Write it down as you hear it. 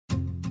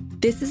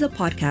This is a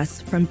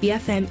podcast from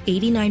BFM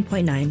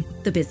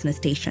 89.9, the business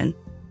station.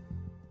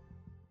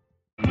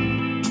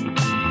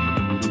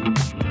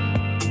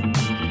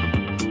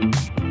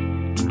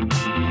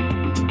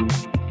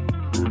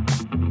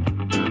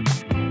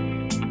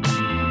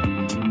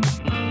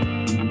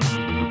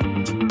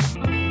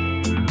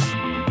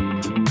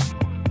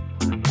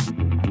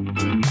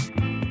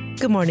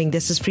 Good morning,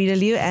 this is Frida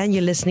Liu and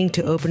you're listening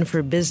to Open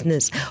for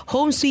Business.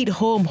 Home sweet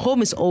home.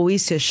 Home is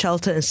always your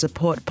shelter and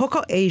support.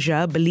 Pocock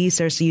Asia believes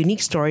there's a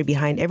unique story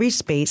behind every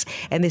space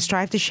and they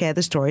strive to share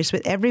the stories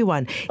with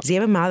everyone.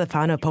 Xavier Ma, the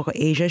founder of Pocock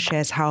Asia,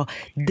 shares how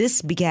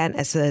this began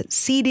as a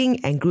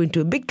seeding and grew into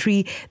a big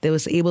tree that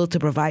was able to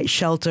provide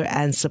shelter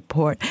and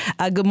support.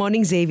 Good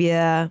morning,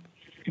 Xavier.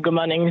 Good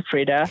morning,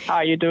 Frida. How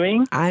are you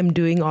doing? I'm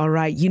doing all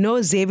right. You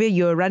know, Xavier,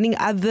 you're running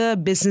other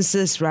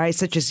businesses, right?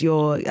 Such as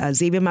your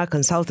Xavier Ma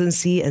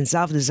Consultancy and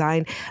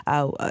Self-Design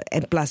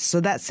and Plus.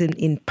 So that's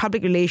in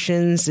public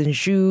relations and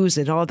shoes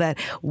and all that.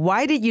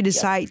 Why did you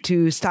decide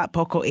to start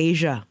Pocock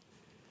Asia?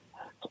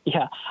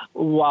 Yeah,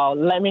 well,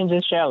 let me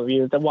just share with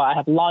you that I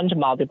have launched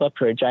multiple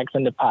projects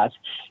in the past.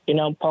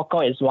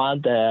 Pocock is one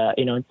of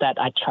the, that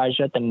I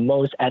treasure the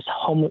most, as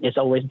home is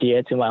always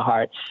dear to my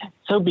heart.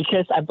 So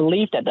because I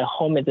believe that the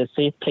home is a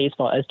safe place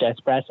for us to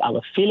express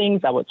our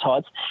feelings, our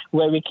thoughts,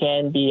 where we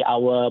can be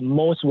our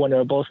most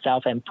vulnerable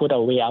self and put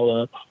away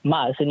our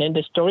masks. And then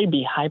the story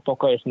behind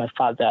Pocock is my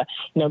father,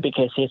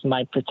 because he's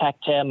my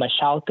protector, my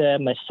shelter,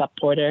 my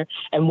supporter.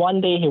 And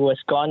one day he was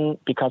gone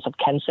because of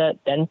cancer.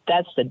 Then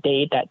that's the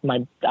day that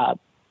my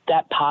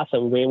dad passed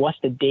away. Was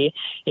the day,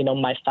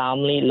 my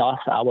family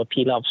lost our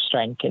pillar of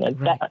strength.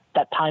 Right.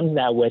 That time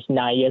that I was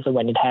 9 years old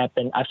when it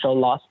happened, I felt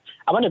lost.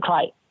 I want to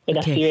cry.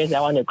 Serious,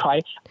 I want to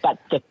cry, but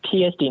the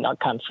tears did not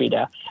come,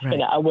 Frida.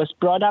 Right. I was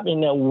brought up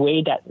in a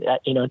way that,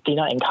 did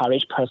not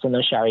encourage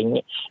personal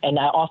sharing. And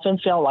I often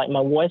felt like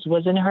my voice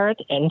wasn't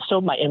heard, and so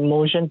my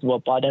emotions were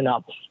bottled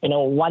up.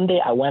 One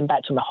day I went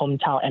back to my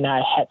hometown and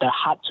I had a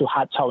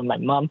heart-to-heart talk with my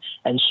mom,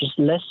 and she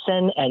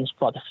listened, and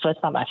for the first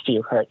time I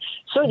feel heard.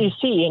 So you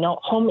see,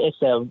 home is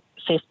a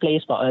safe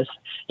place for us,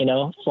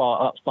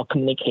 for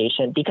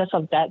communication. Because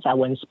of that, I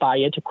was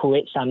inspired to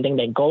create something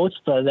that goes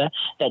further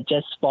than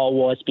just 4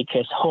 walls,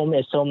 because home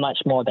is so much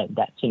more than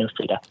that,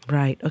 Frida.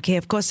 Right. Okay.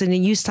 Of course. And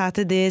then you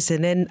started this,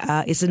 and then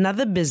it's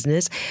another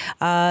business.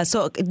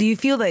 So do you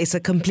feel that it's a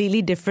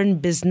completely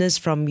different business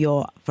from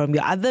your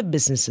other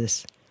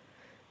businesses?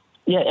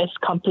 Yeah, it's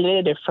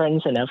completely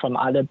different from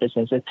other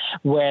businesses,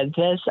 where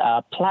this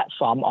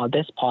platform or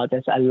this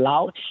podcast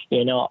allowed,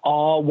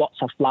 all walks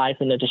of life,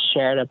 to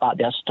share about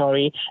their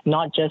story,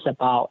 not just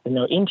about,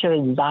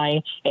 interior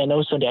design and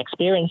also the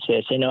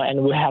experiences,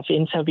 and we have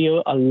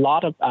interviewed a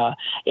lot of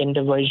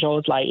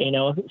individuals like,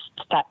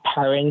 step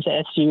parents.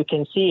 As you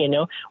can see,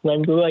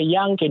 when we were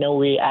young,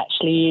 we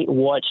actually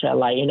watched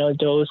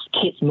those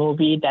kids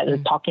movie that is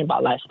talking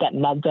about like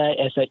stepmother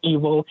as an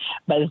evil.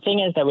 But the thing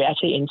is that we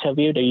actually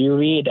interviewed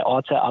Yuri, the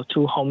author of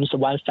Two Homes,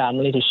 One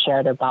Family, to share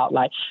about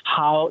like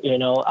how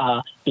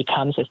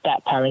becomes a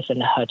step parents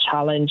and her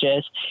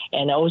challenges.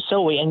 And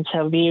also we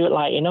interviewed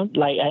like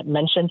I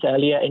mentioned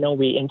earlier,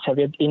 we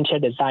interviewed interior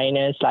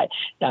designers like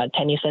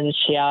Tennyson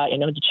Chia,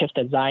 the chief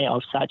designer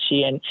of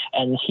Saatchi,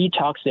 and he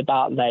talks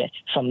about like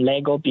from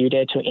Lego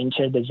builder to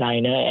interior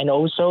designer. And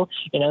also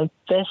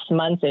this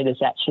month it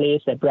is actually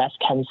the breast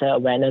cancer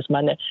awareness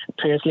month.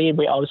 Previously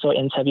we also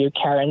interviewed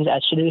Karen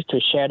actually to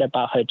share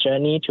about her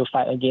journey to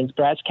fight against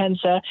breast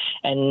cancer.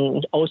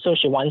 And also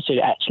she wants to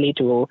actually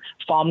to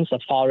form a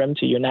forum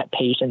to unite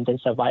patients and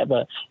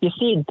survivors. You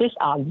see, these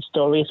are the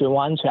stories we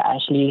want to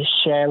actually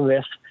share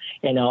with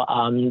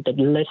the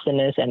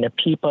listeners and the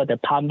people, the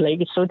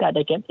public, so that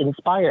they get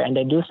inspired and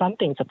they do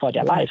something for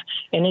their life.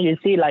 And then you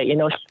see,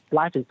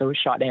 life is so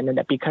short, and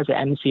because of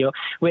MCO,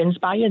 we're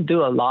inspired to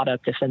do a lot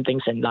of different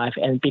things in life.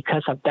 And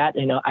because of that,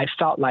 I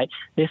felt like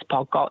this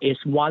podcast is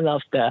one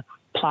of the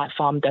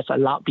platform that's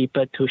allowed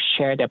people to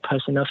share their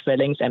personal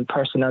feelings and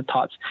personal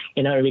thoughts,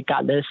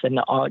 regardless of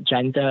all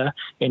gender,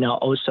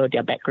 also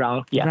their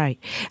background. Yeah. Right.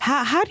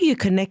 How do you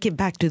connect it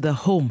back to the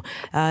home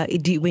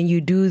when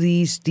you do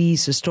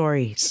these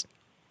stories?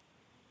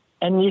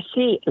 And you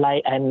see,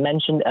 like I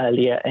mentioned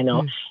earlier,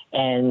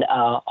 and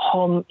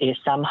home is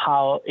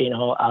somehow,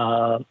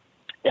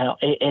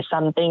 it's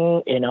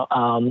something,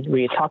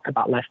 we talk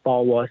about like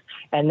 4 walls,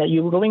 and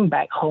you're going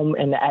back home,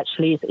 and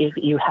actually if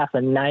you have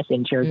a nice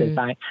interior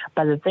design,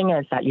 but the thing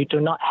is that you do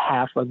not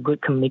have a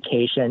good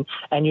communication,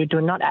 and you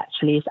do not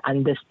actually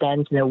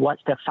understand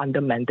what's the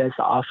fundamentals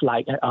of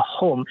like a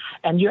home,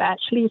 and you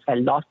actually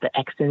lost the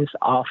essence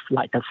of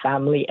like the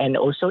family, and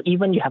also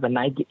even you have a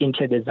nice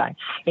interior design.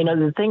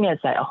 The thing is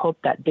that I hope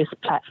that these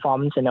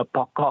platforms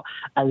Pocock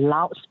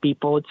allows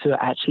people to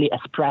actually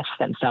express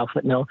themselves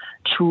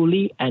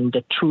truly and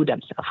through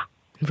themselves.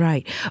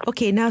 Right.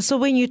 Okay. Now, so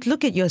when you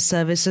look at your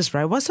services,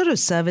 right, what sort of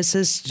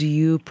services do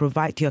you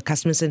provide to your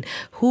customers, and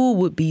who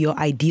would be your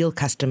ideal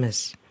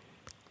customers?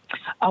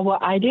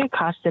 Our ideal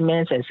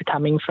customers is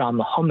coming from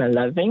home and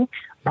living,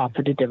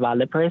 property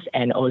developers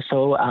and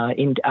also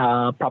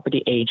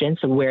property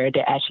agents, where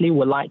they actually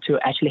would like to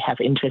actually have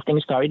interesting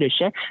story to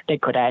share. They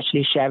could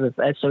actually share with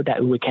us so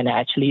that we can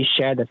actually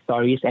share the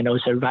stories and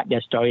also write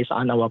their stories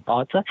on our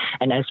portal,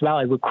 and as well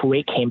as we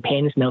create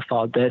campaigns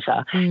for this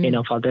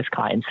for these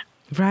clients.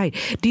 Right.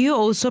 Do you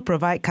also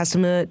provide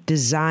customer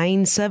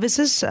design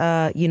services,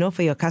 for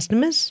your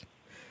customers?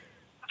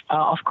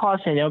 Of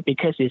course,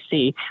 because you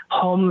see,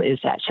 home is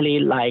actually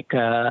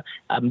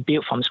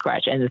built from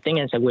scratch. And the thing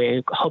is that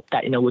we hope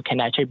that, we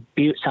can actually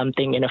build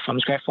something, from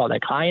scratch for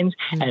the clients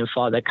and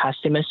for the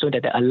customers so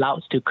that it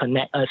allows to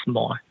connect us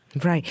more.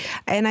 Right.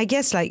 And I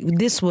guess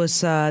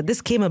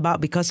this came about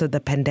because of the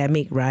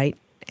pandemic, right?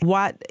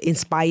 What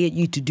inspired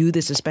you to do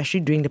this, especially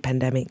during the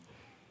pandemic?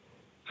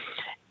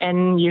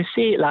 And you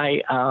see,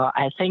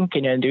 I think,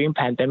 during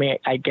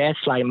pandemic, I guess,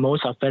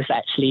 most of us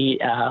actually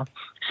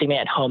sitting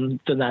at home,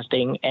 do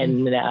nothing.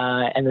 And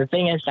the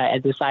thing is that I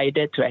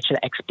decided to actually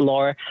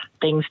explore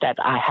things that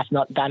I have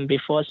not done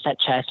before,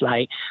 such as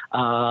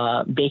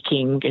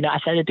baking. I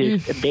started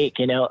to bake,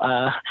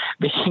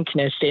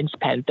 baking since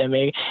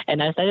pandemic.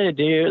 And I started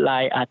to do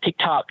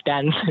TikTok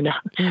dance,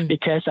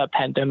 because of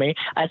pandemic.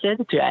 I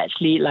started to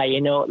actually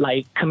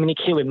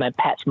communicate with my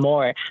pets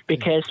more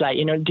because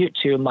due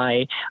to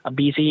my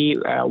busy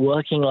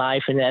working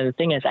life, and the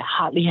thing is I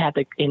hardly had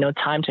the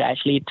time to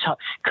actually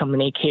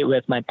communicate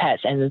with my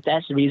pets. And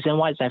that's the reason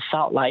why I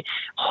felt like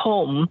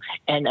home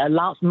and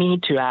allowed me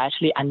to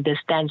actually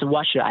understand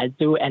what should I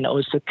do and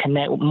also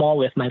connect more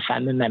with my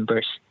family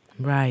members.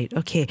 Right.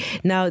 Okay.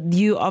 Now,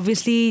 you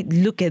obviously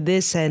look at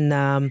this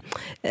and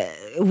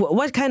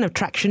what kind of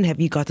traction have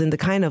you gotten? The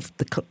kind of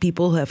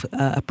people who have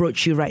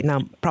approached you right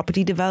now?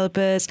 Property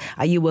developers?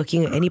 Are you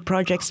working on any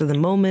projects at the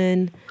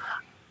moment?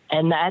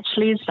 And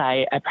actually,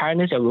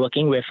 apparently they're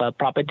working with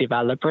property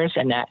developers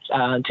and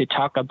to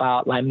talk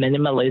about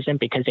minimalism,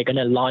 because they're going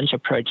to launch a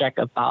project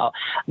about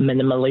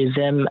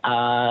minimalism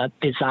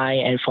design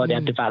and for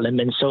their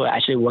development. So we're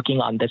actually working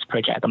on this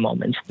project at the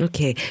moment.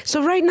 Okay.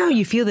 So right now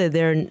you feel that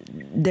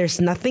there's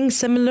nothing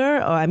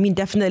similar, or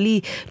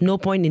definitely no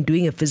point in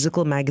doing a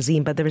physical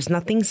magazine, but there is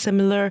nothing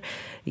similar,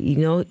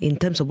 in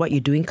terms of what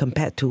you're doing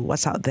compared to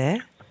what's out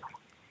there?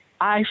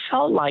 I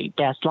felt like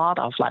there's a lot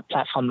of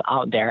platforms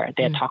out there.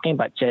 They're talking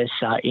about just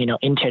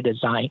interior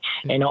design,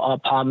 or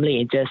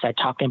probably just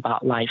talking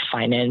about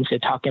finance. They're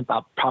talking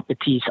about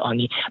properties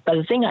only. But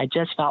the thing I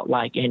just felt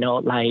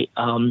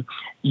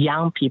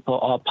young people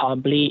or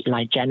probably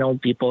general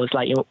people is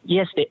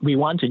yes, we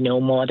want to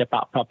know more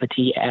about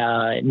property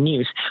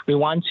news. We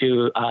want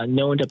to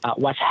know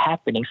about what's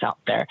happening out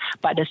there.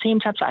 But at the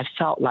same time, I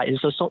felt like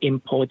it's also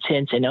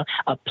important.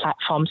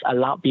 Platforms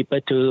allow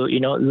people to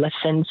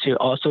listen to,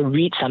 also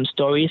read some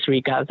stories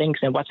regarding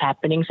what's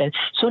happening, and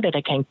so that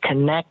I can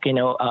connect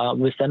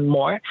with them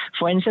more.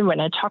 For instance, when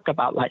I talk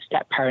about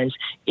step parents,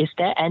 is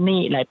there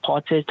any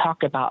portals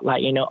talk about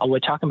or we're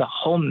talking about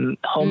home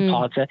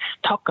portal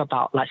talk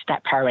about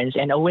step parents,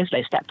 and always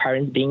step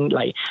parents being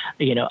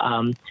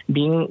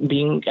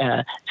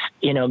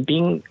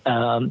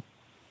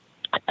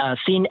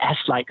seen as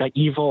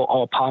evil,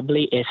 or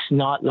probably is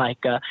not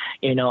a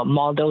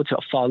model to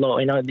follow.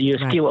 You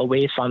steal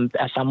away from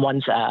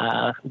someone's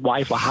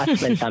wife or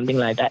husband, something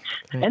like that.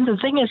 Right. And the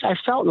thing is, I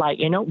felt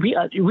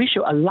we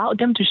should allow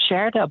them to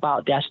share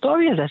about their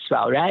stories as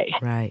well, right?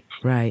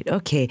 Right.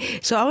 Okay.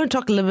 So I want to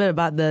talk a little bit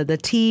about the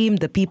team,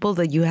 the people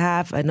that you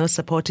have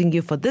supporting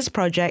you for this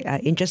project.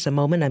 In just a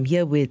moment, I'm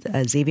here with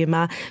Xavier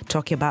Ma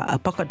talking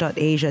about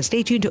Pocket.Asia.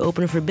 Stay tuned to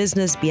Open for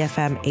Business,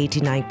 BFM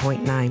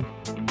 89.9.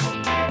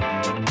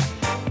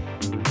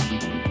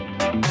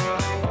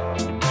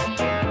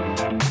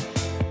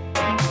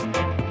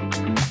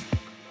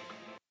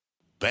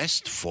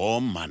 Best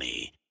for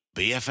money.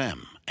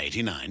 BFM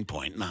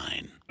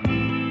 89.9.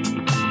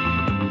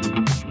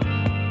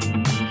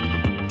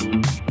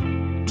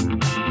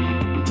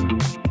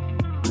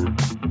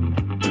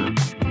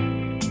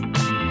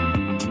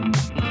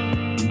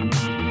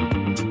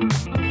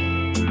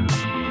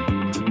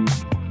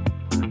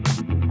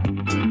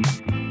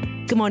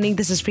 Good morning,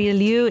 this is Frida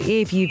Liu.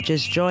 If you've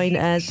just joined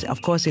us,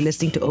 of course, you're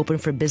listening to Open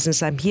for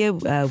Business. I'm here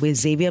with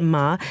Xavier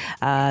Ma,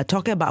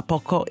 talking about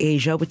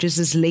Pocket.Asia, which is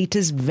his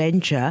latest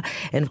venture.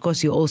 And of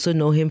course, you also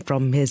know him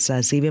from his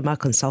Xavier Ma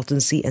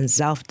Consultancy and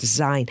Zelf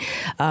Design.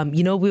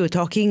 We were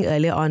talking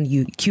earlier on,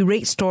 you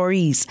curate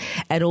stories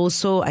and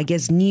also, I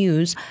guess,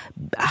 news.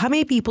 How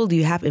many people do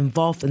you have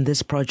involved in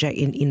this project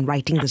in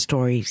writing the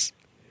stories?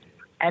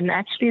 And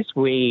actually,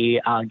 we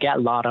get a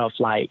lot of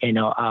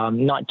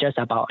not just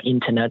about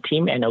internet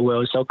team, and we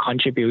also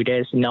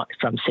contributors not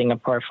from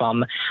Singapore,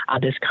 from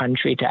other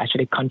countries to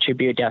actually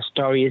contribute their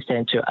stories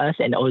and to us.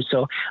 And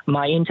also,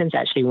 my interns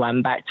actually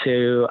went back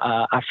to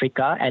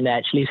Africa, and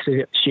actually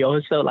she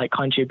also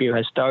contribute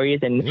her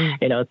stories and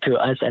to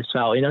us as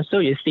well. So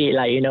you see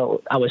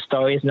our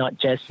stories not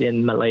just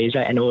in Malaysia,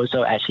 and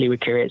also actually we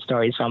create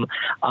stories from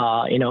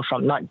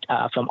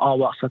from all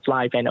walks of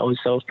life and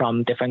also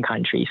from different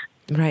countries.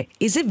 Right.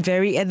 Is it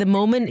at the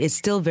moment, it's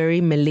still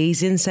very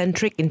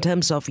Malaysian-centric in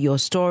terms of your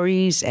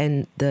stories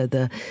and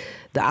the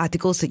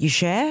articles that you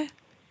share?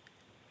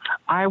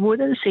 I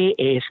wouldn't say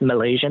it's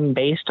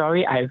Malaysian-based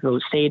story. I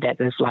would say that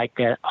it's like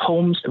a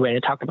when you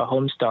talk about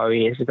home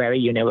story, it's very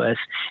universe,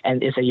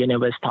 and it's a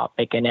universe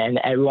topic, and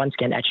everyone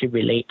can actually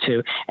relate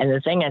to. And the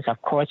thing is, of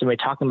course, when we're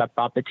talking about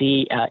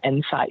property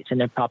insights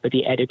and the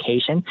property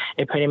education,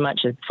 it pretty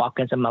much is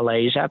focused on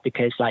Malaysia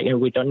because, like,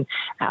 we don't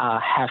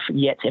have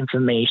yet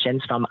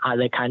information from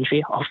other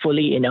countries.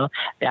 Hopefully,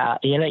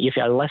 if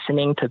you're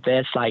listening to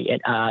this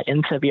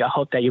interview, I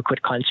hope that you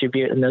could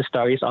contribute in those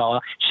stories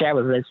or share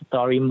with us a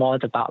story more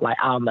about like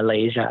our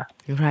Malaysia.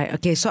 Right.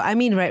 Okay. So I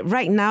mean,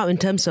 right now, in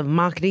terms of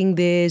marketing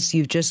this,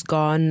 you've just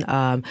gone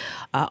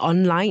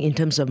online in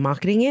terms of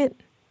marketing it.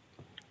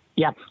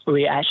 Yeah,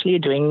 we're actually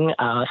doing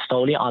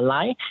slowly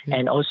online,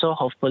 and also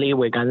hopefully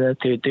we're going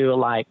to do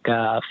like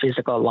a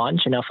physical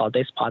launch, for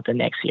this part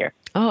next year.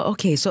 Oh,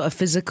 okay. So a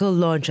physical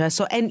launch.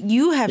 And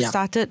you have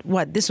started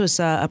what? This was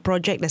a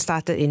project that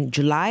started in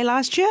July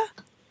last year?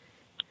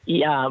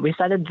 Yeah, we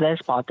started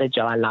this part in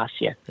July last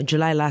year.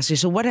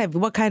 So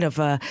what kind of,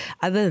 other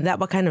than that,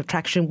 what kind of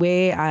traction?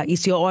 Where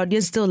is your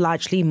audience still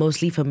largely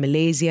mostly from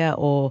Malaysia,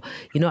 or,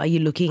 are you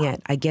looking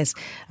at, I guess,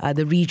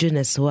 the region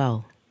as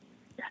well?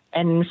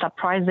 And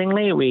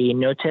surprisingly, we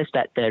noticed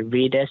that the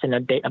readers,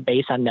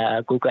 based on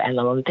the Google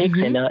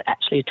Analytics,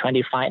 actually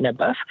 25 and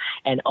above,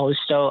 and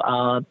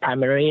also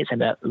primarily it's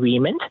about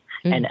women,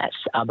 and that's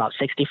about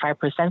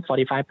 65%,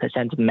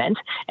 45% men,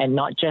 and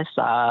not just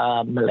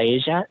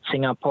Malaysia,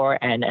 Singapore,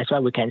 and as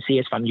well we can see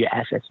it's from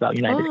US as well,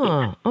 United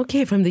States.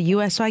 Okay, from the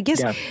US. So I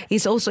guess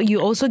it's also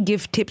you also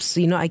give tips.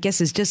 I guess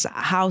it's just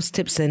house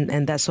tips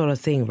and that sort of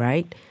thing,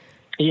 right?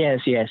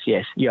 Yes,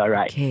 you are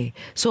right. Okay.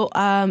 So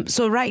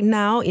right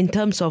now, in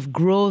terms of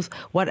growth,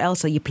 what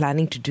else are you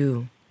planning to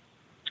do?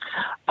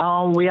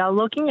 We are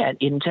looking at,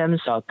 in terms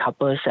of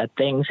couples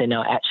things,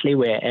 actually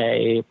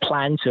we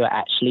plan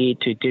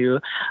to do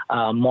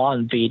more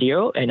on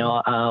video.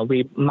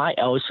 We might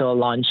also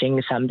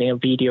launching something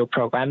video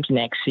programs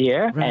next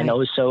year. Right. And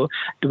also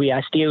we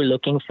are still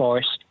looking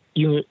for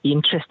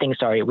interesting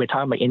story. We're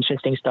talking about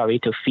interesting story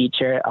to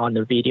feature on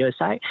the video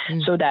side,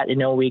 so that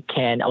we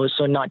can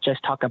also not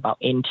just talk about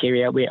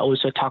interior. We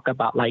also talk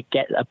about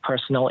get a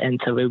personal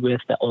interview with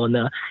the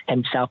owner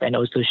himself and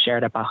also share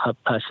about her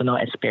personal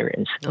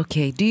experience.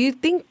 Okay. Do you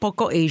think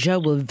Pokok Asia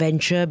will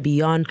venture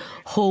beyond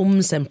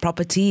homes and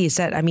property? Is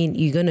that,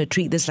 you're going to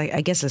treat this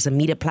as a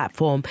media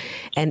platform,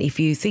 and if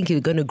you think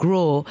you're going to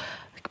grow,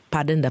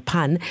 pardon the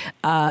pun,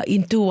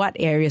 into what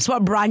areas?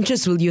 What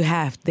branches will you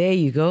have? There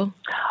you go.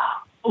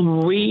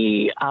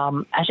 We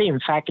actually, in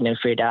fact,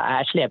 Frida, I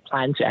actually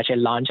plan to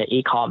launch an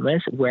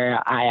e-commerce where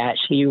I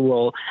actually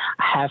will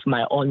have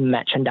my own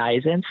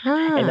merchandising,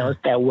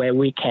 that where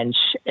we can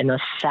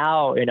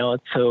sell,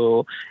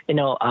 to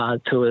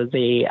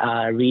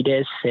the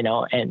readers,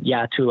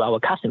 and to our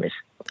customers.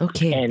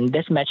 Okay. And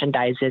this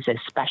merchandise is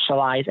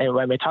specialized, and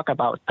when we talk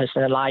about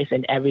personalized,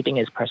 and everything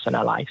is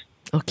personalized.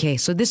 Okay,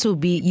 so this will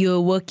be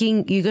you're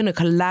going to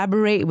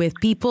collaborate with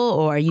people,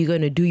 or are you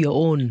going to do your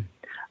own?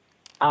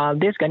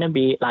 There's going to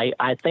be,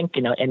 I think,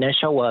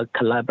 initial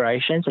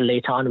collaborations.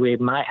 Later on, we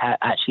might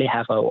actually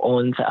have our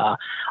own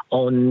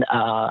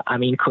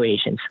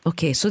creations.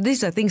 Okay, so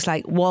these are things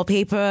like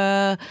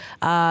wallpaper,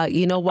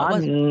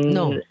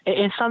 No.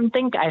 It's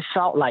something I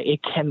felt like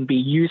it can be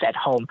used at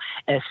home.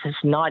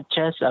 It's not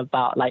just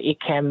about,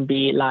 it can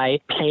be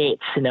like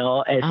plates,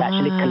 it's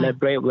actually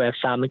collaborate with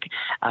some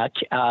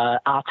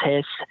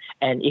artists,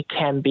 and it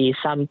can be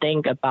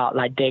something about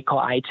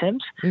decor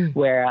items,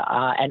 where,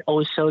 and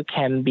also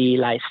can be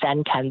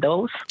stand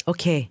candles.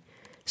 Okay.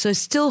 So it's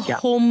still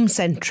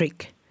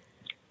home-centric.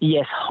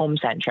 Yes,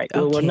 home-centric.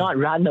 Okay. We will not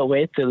run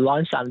away to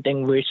launch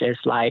something which is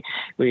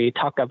we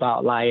talk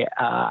about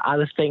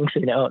other things,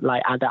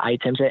 other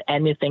items,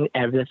 everything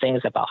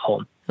is about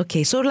home.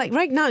 Okay, so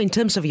right now in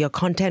terms of your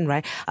content,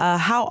 right,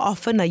 how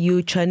often are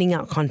you churning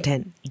out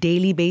content?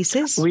 Daily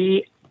basis?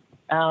 We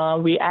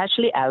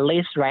actually, at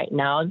least right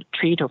now,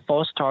 3 to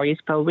 4 stories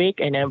per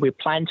week, and then we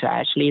plan to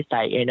actually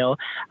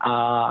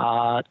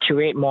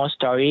curate more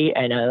story,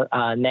 and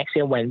next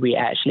year when we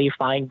actually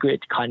find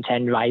good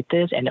content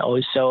writers and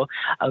also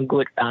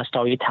good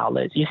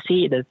storytellers. You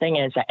see, the thing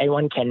is that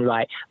everyone can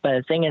write, but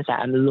the thing is that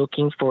I'm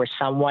looking for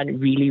someone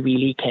really,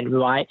 really can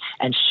write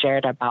and share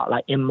about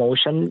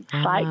emotion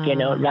side,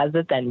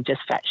 rather than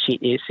just fact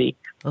sheet, you see.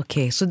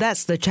 Okay, so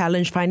that's the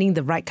challenge, finding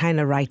the right kind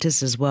of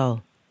writers as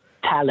well.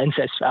 Talents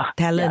as well.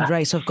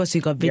 Right. So, of course,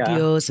 you got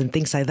videos and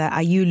things like that.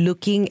 Are you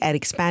looking at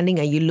expanding?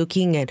 Are you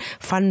looking at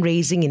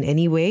fundraising in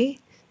any way?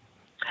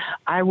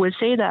 I would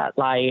say that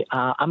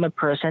I'm a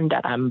person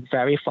that I'm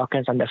very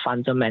focused on the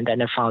fundament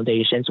and the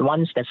foundations.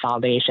 Once the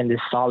foundation is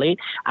solid,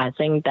 I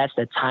think that's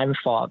the time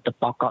for the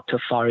Pokok to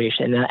flourish.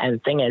 And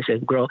the thing is,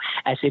 it grow.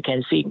 As you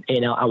can see,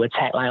 our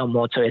tagline or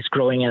motto is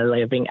growing and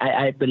living.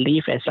 I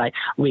believe it's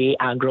we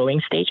are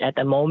growing stage at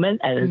the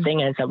moment. And the thing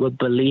is that we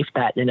believe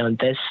that,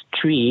 this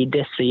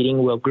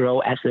seeding will grow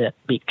as the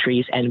big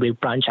trees, and we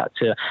branch out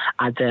to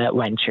other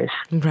ventures.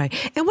 Right.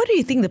 And what do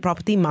you think the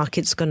property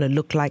market's going to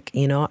look like,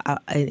 in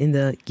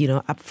the,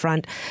 up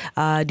front?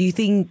 Do you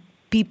think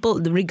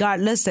people,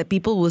 regardless, that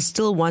people will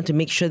still want to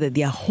make sure that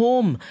their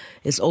home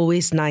is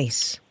always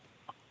nice.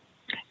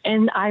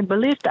 And I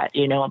believe that,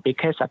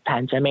 because of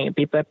pandemic,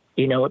 people,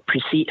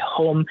 perceive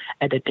home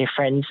at a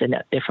different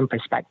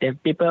perspective.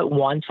 People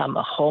want some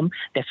home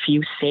that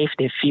feel safe,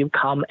 they feel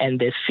calm, and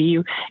they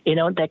feel,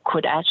 that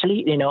could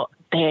actually,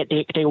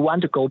 they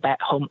want to go back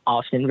home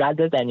often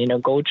rather than,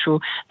 go through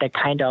the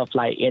kind of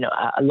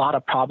a lot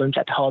of problems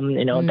at home,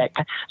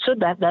 So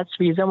that's the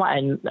reason why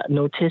I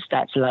noticed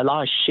that a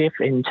lot of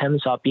shift in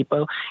terms of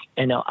people,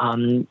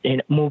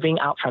 moving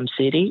out from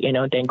city,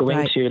 then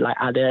going to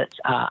other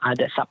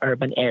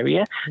suburban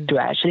area to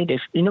actually,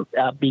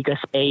 bigger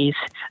space,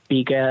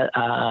 bigger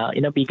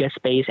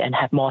space and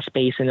have more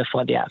space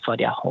for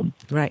their home.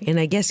 Right. And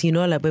I guess,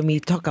 when we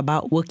talk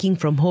about working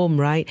from home,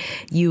 right,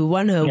 you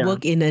want to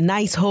work in a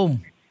nice home.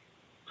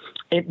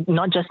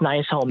 Not just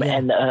nice home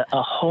and a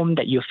home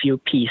that you feel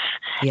peace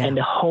and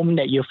a home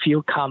that you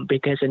feel calm,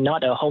 because it's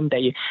not a home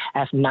that you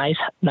have nice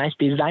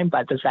design,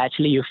 but it's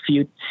actually you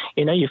feel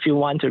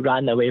want to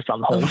run away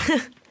from home.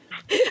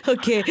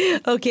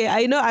 Okay.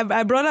 I know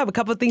I brought up a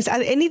couple of things.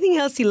 Anything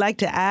else you'd like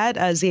to add,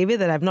 Xavier,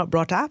 that I've not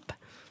brought up?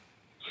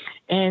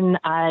 And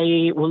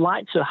I would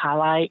like to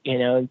highlight,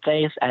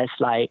 this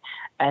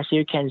as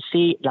you can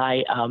see,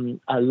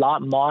 a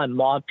lot more and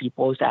more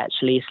people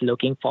actually is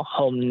looking for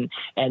home.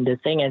 And the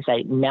thing is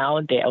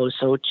now they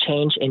also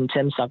change in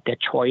terms of their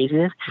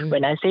choices.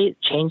 When I say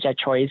change their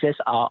choices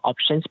or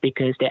options,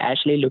 because they're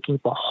actually looking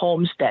for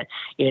homes that,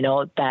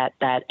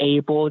 that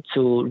able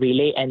to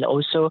relate. And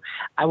also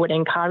I would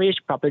encourage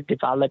property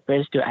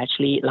developers to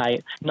actually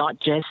not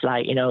just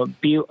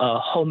build a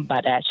home,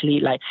 but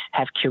actually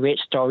have curate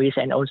stories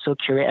and also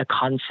curate a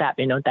concept,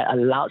 that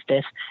allows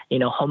this,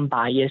 home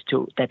buyers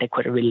that they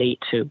could relate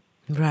to.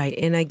 Right.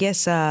 And I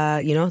guess,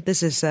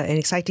 this is an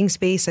exciting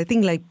space. I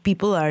think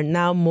people are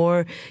now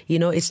more,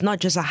 it's not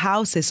just a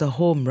house, it's a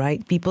home,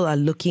 right? People are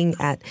looking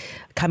at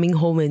coming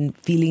home and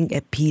feeling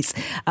at peace.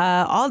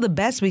 All the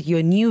best with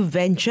your new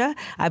venture.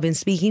 I've been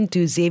speaking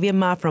to Xavier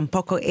Ma from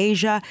Poco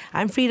Asia.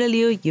 I'm Frida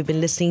Liu. You've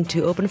been listening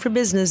to Open for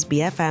Business,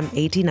 BFM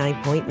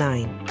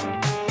 89.9.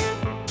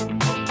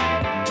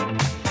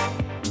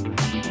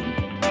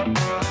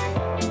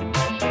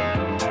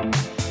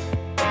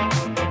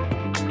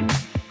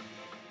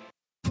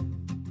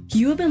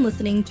 You have been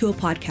listening to a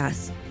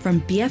podcast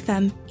from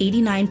BFM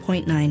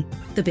 89.9,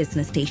 the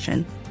business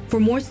station. For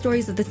more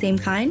stories of the same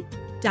kind,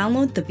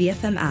 download the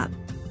BFM app.